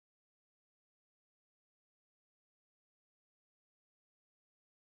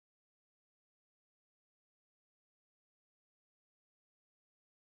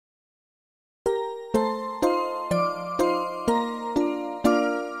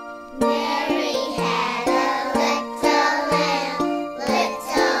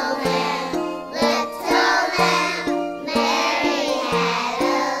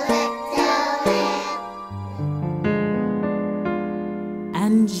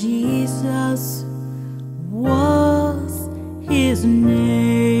Jesus was his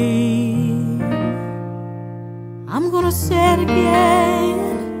name. I'm gonna say it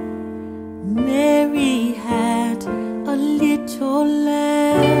again. Mary had a little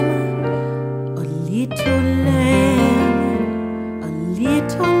lamb, a little lamb, a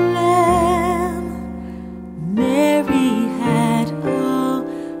little lamb. Mary had a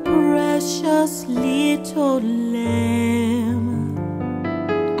precious little lamb,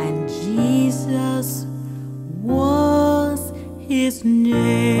 and Jesus was his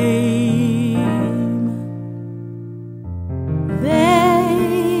name.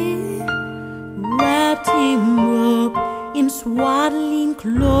 They wrapped him up in swaddling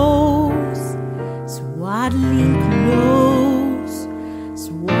clothes, swaddling clothes,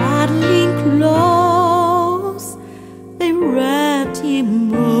 swaddling clothes.